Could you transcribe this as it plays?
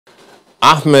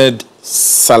Ahmed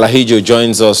Salahijo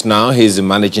joins us now. He's the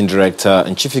Managing Director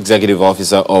and Chief Executive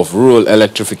Officer of Rural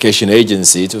Electrification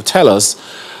Agency to tell us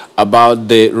about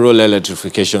the rural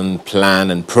electrification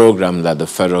plan and program that the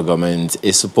federal government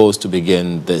is supposed to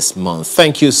begin this month.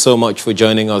 Thank you so much for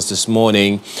joining us this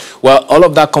morning. Well, all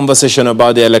of that conversation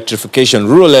about the electrification,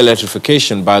 rural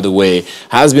electrification, by the way,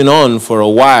 has been on for a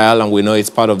while, and we know it's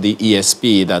part of the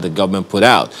ESP that the government put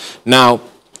out. Now,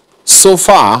 so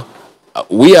far,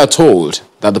 we are told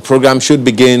that the program should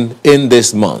begin in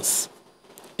this month.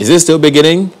 Is it still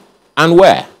beginning, and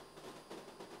where?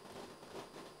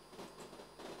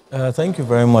 Thank you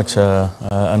very much,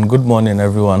 and good morning,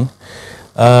 everyone.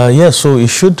 Yes, so it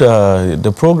should.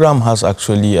 The program has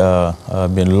actually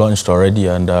been launched already,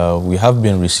 and we have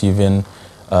been receiving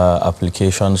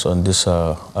applications on this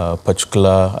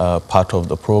particular part of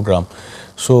the program.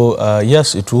 So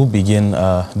yes, it will begin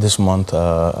this month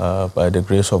by the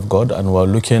grace of God, and we're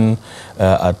looking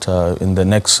at in the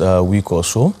next week or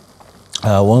so.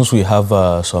 Once we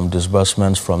have some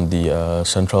disbursements from the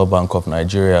Central Bank of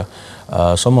Nigeria,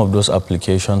 some of those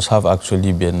applications have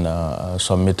actually been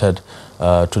submitted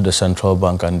to the Central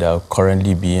Bank, and they are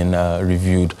currently being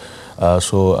reviewed.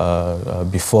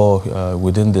 Before,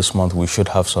 within this month, we should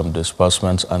have some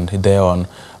disbursements, and thereon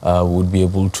we'll be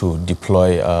able to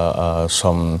deploy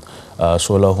some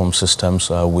solar home systems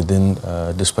within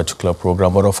this particular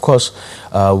program. But of course,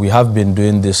 we have been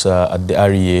doing this at the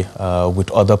REA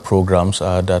with other programs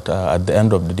that at the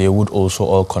end of the day would also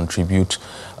all contribute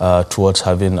towards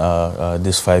having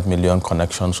these 5 million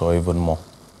connections or even more.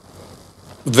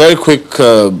 Very quick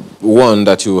one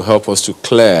that you will help us to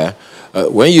clear.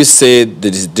 When you say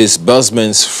the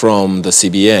disbursements from the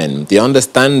CBN, the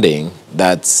understanding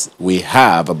that we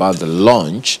have about the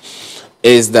launch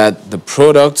is that the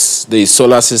products, the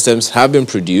solar systems have been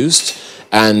produced,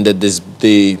 and that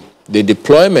the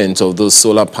deployment of those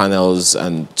solar panels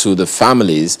and to the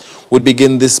families would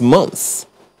begin this month.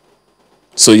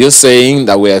 So you're saying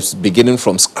that we are beginning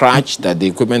from scratch, that the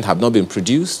equipment have not been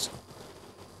produced?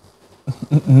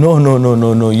 No.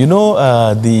 You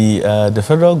know, the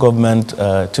federal government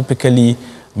typically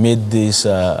made this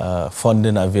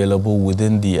funding available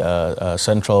within the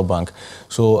central bank.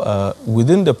 So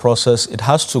within the process, it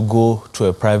has to go to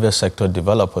a private sector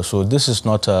developer. So this is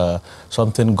not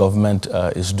something government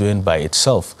is doing by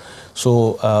itself.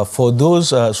 So for those,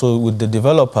 so with the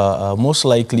developer, most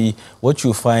likely what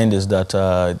you find is that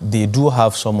they do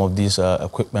have some of these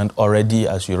equipment already,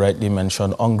 as you rightly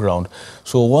mentioned, on ground.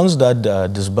 So once that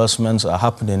disbursements are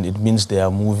happening, it means they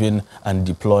are moving and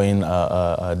deploying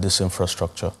this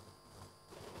infrastructure.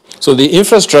 So the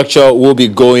infrastructure will be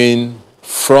going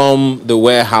from the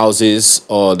warehouses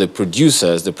or the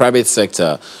producers, the private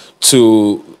sector,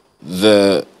 to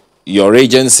your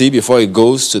agency before it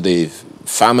goes to the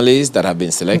families that have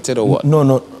been selected, or what?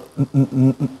 No.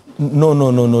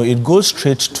 It goes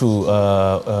straight to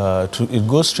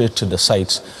the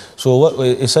sites. So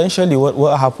essentially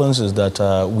what happens is that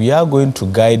we are going to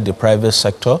guide the private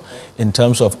sector in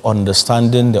terms of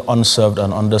understanding the unserved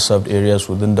and underserved areas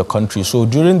within the country. So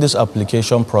during this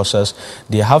application process,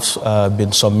 they have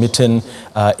been submitting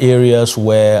areas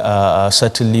where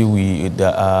certainly we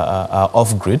are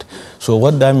off-grid. So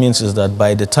what that means is that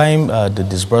by the time the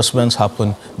disbursements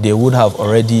happen, they would have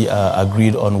already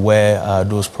agreed on where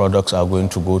those products are going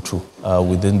to go to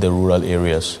within the rural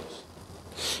areas.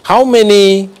 How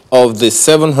many of the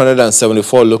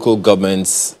 774 local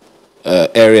governments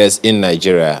areas in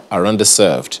Nigeria are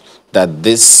underserved that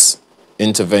this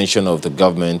intervention of the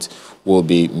government will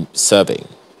be serving?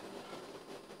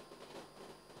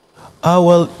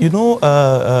 Well, you know,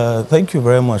 thank you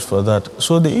very much for that.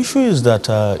 So the issue is that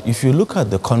if you look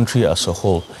at the country as a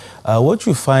whole, what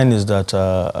you find is that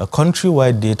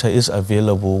countrywide data is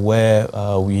available, where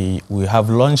we have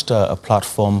launched a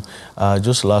platform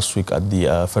just last week at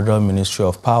the Federal Ministry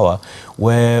of Power,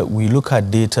 where we look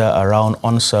at data around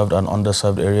unserved and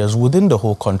underserved areas within the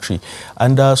whole country.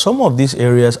 And some of these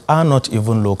areas are not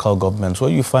even local governments.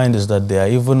 What you find is that there are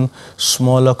even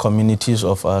smaller communities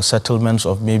of settlements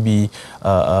of maybe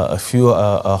a few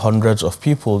hundreds of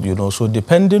people, you know. So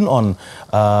depending on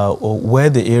where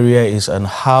the area is and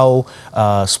how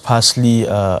sparsely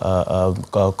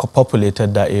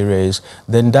populated that area is,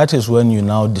 then that is when you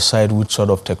now decide which sort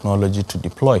of technology to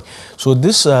deploy. So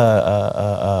this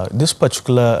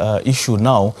particular issue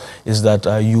now is that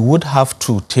you would have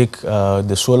to take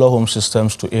the solar home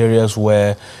systems to areas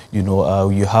where, you know,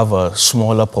 you have a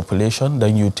smaller population.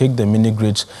 Then you take the mini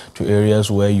grids to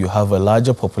areas where you have a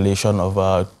larger population of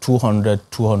 200,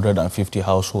 250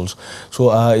 households.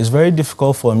 So it's very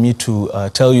difficult for me to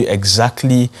tell you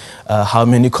exactly how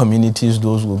many communities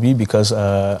those will be, because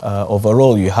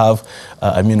overall you have,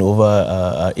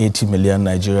 over 80 million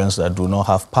Nigerians that do not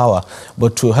have power.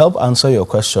 But to help answer your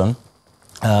question,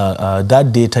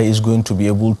 that data is going to be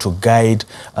able to guide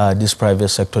these private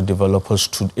sector developers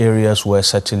to areas where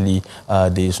certainly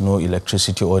there is no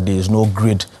electricity or there is no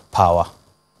grid power.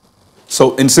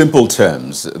 So in simple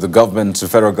terms, the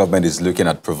federal government is looking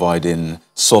at providing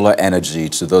solar energy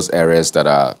to those areas that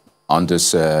are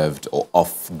underserved or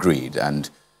off-grid. And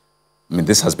I mean,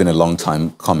 this has been a long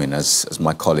time coming, as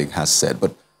my colleague has said.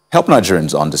 But help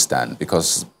Nigerians understand,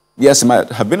 because yes, it might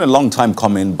have been a long time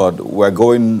coming, but we're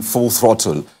going full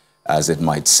throttle, as it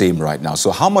might seem right now.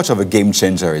 So how much of a game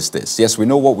changer is this? Yes, we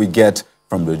know what we get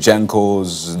from the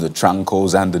Gencos, the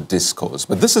Trancos, and the Discos,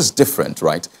 but this is different,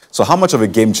 right? So how much of a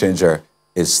game changer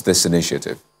is this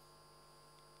initiative?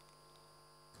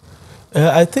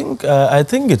 I think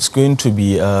it's going to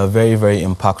be very, very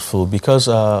impactful, because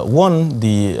one,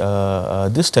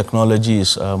 this technology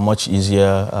is much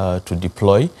easier to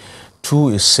deploy. 2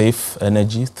 is safe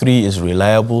energy. 3 is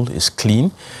reliable, is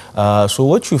clean. So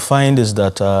what you find is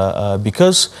that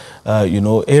because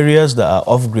areas that are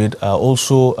off-grid are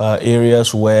also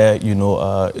areas where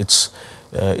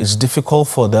it's difficult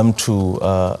for them to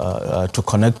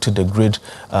connect to the grid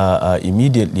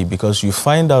immediately, because you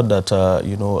find out that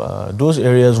those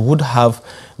areas would have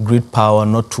grid power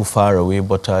not too far away,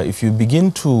 but if you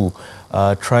begin to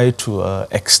try to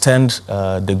extend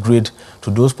the grid to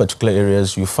those particular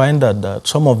areas, you find that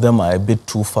some of them are a bit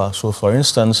too far. So for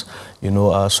instance,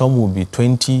 some will be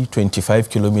 20, 25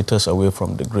 kilometers away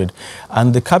from the grid.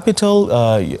 And the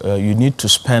capital you need to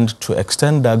spend to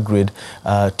extend that grid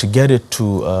to get it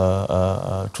to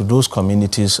those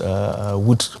communities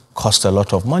would cost a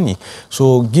lot of money.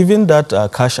 So given that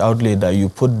cash outlay that you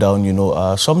put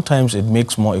down, sometimes it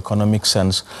makes more economic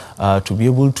sense to be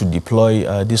able to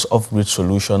deploy these off-grid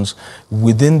solutions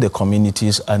within the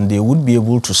communities, and they would be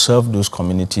able to serve those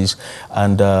communities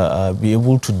and be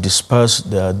able to disperse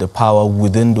the power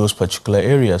within those particular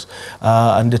areas.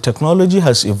 And the technology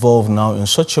has evolved now in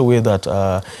such a way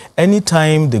that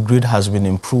anytime the grid has been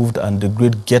improved and the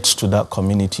grid gets to that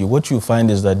community, what you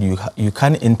find is that you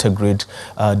can integrate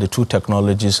the two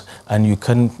technologies, and you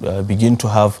can begin to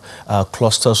have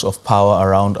clusters of power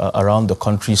around the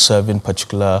country serving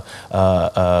particular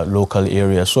local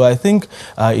areas. So I think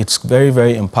it's very,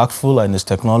 very impactful, and it's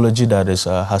technology that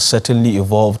has certainly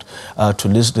evolved to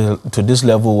this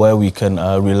level where we can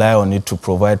rely on it to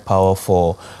provide power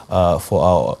for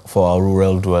our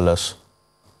rural dwellers.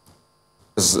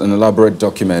 There's an elaborate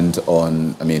document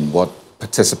on, what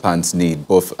participants need,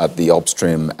 both at the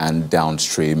upstream and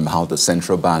downstream, how the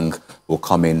central bank will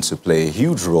come in to play a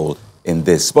huge role in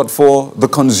this. But for the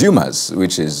consumers,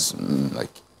 which is like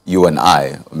you and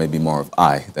I, or maybe more of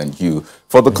I than you,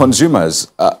 for the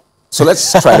consumers, so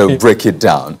let's try to break it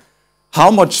down.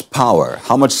 How much power,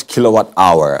 how much kilowatt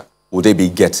hour would they be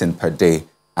getting per day,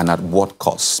 and at what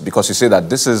cost? Because you say that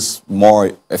this is more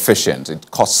efficient,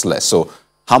 it costs less. So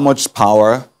how much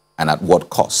power and at what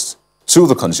cost? To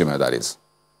the consumer, that is.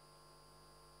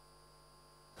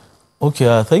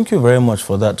 Okay, thank you very much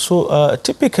for that. So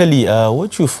typically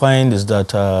what you find is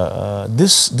that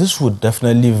this would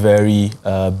definitely vary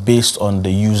based on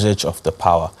the usage of the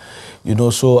power.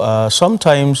 So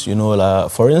sometimes,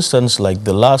 for instance, like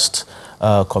the last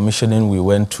commissioning we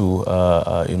went to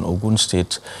in Ogun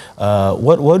State,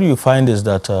 what you find is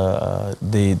that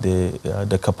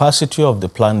the capacity of the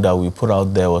plant that we put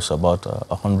out there was about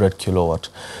 100 kilowatt.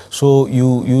 So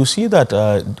you see that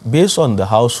based on the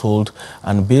household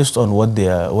and based on what they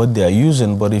are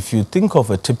using, but if you think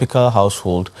of a typical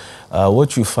household,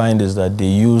 what you find is that they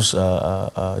use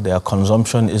their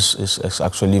consumption is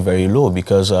actually very low,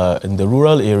 because in the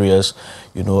rural areas,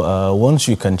 once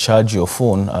you can charge your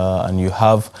phone and you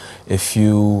have a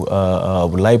few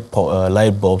light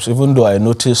bulbs, even though I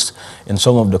noticed in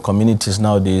some of the communities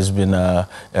now there's been a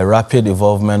rapid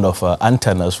evolvement of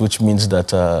antennas, which means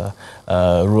that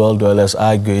rural dwellers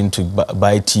are going to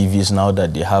buy TVs now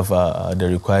that they have the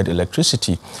required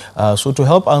electricity. So to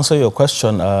help answer your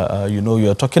question,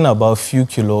 you're talking about few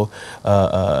kilowatts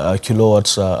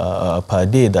per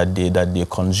day that they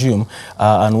consume,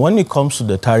 and when it comes to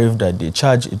the tariff that they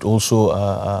charge, it also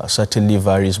certainly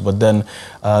varies. But then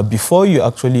before you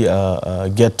actually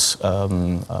get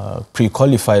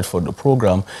pre-qualified for the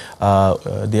program,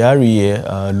 the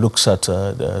REA looks at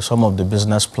some of the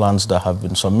business plans that have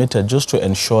been submitted, just to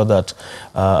ensure that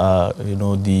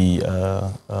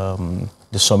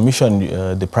the submission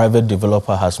the private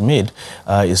developer has made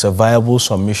is a viable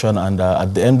submission, and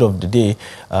at the end of the day,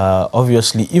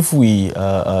 obviously, if we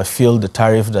feel the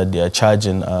tariff that they are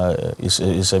charging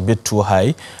is a bit too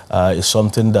high, is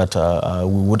something that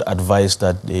we would advise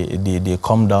that they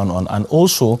come down on. And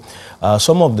also,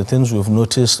 some of the things we've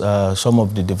noticed some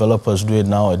of the developers do it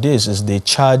nowadays is they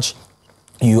charge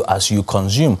you as you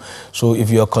consume. So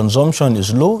if your consumption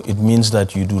is low, it means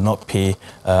that you do not pay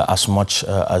as much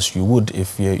as you would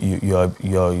if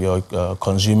you're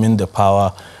consuming the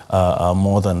power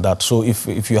more than that. So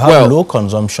if you have low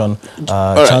consumption,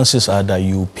 chances are that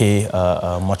you pay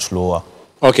much lower.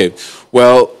 Okay.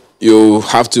 Well, you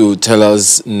have to tell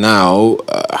us now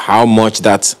how much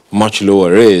that much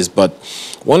lower is. But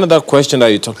one other question that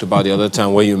you talked about the other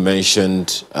time where you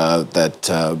mentioned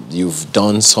that you've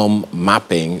done some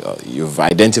mapping, you've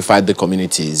identified the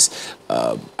communities.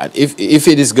 And if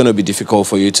it is going to be difficult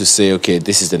for you to say, okay,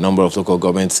 this is the number of local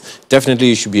governments, definitely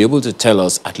you should be able to tell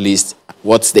us at least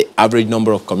what's the average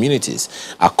number of communities.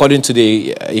 According to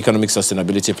the Economic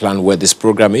Sustainability Plan, where this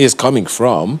program is coming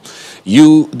from,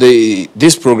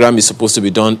 this program is supposed to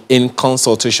be done in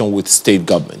consultation with state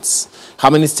governments. How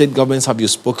many state governments have you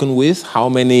spoken with? How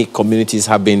many communities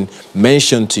have been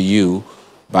mentioned to you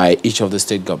by each of the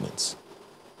state governments?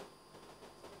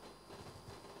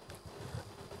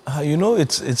 You know,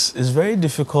 it's very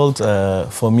difficult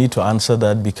for me to answer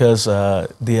that because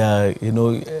they are, you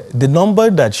know, the number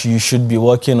that you should be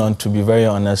working on, to be very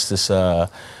honest, is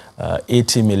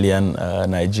 80 million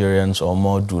Nigerians or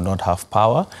more do not have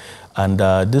power. And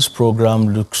this program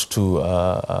looks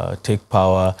to take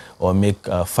power or make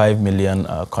 5 million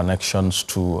connections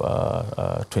to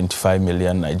 25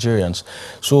 million Nigerians.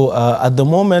 So at the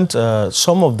moment,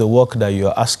 some of the work that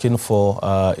you're asking for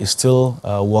is still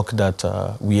work that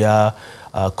we are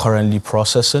currently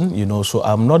processing, you know, so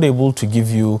I'm not able to give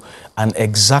you an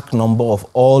exact number of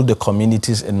all the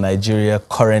communities in Nigeria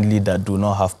currently that do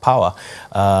not have power,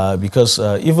 because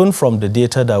even from the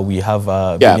data that we have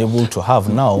been able to have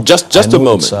now, just a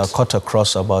moment, it's cut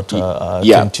across about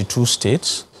 22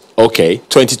 states. Okay,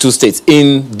 22 states.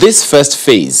 In this first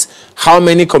phase, how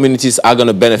many communities are going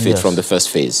to benefit from the first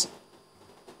phase?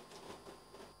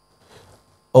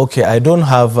 Okay, I don't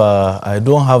have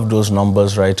those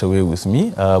numbers right away with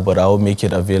me, but I will make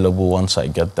it available once I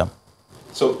get them.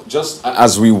 So just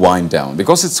as we wind down,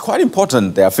 because it's quite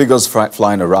important, there are figures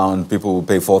flying around. People will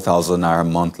pay 4,000 naira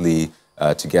monthly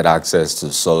to get access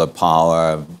to solar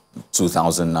power,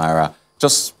 2,000 naira.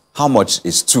 Just how much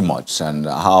is too much and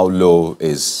how low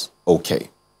is okay?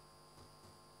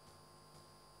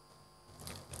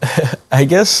 I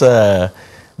guess that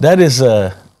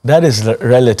is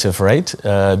relative, right?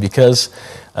 Because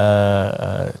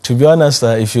to be honest,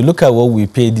 if you look at what we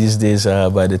pay these days,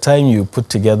 by the time you put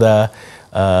together,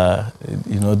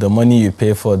 you know, the money you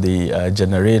pay for the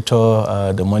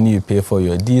generator, the money you pay for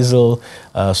your diesel,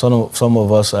 some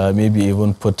of us maybe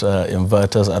even put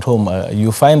inverters at home,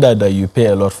 you find out that you pay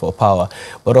a lot for power.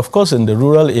 But of course, in the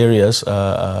rural areas,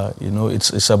 you know,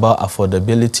 it's about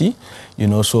affordability. You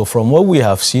know, so from what we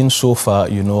have seen so far,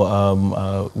 you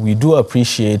know, we do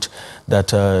appreciate that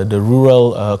the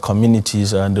rural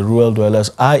communities and the rural dwellers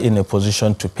are in a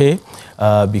position to pay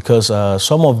because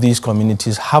some of these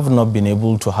communities have not been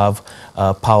able to have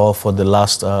power for the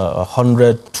last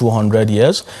 100, 200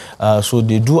 years. So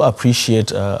they do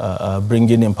appreciate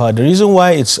bringing in power. The reason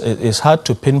why it's hard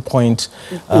to pinpoint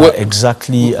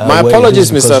exactly my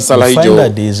apologies, Mr. Salahijo.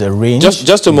 That there is a range.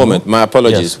 Just a moment. My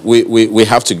apologies. Yes. We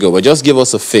have to go. But just give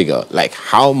us a figure, like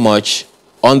how much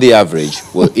on the average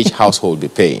will each household be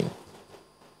paying?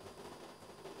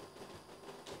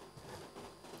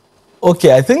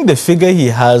 Okay, I think the figure he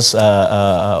has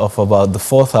of about the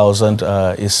 4,000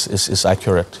 is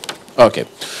accurate. Okay.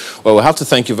 Well, we have to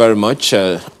thank you very much,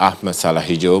 Ahmed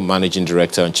Salahijo, Managing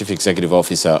Director and Chief Executive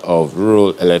Officer of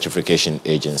Rural Electrification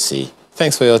Agency.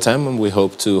 Thanks for your time, and we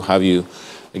hope to have you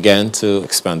again to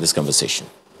expand this conversation.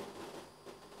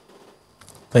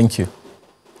 Thank you.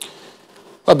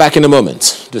 Well, back in a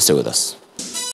moment. Do stay with us.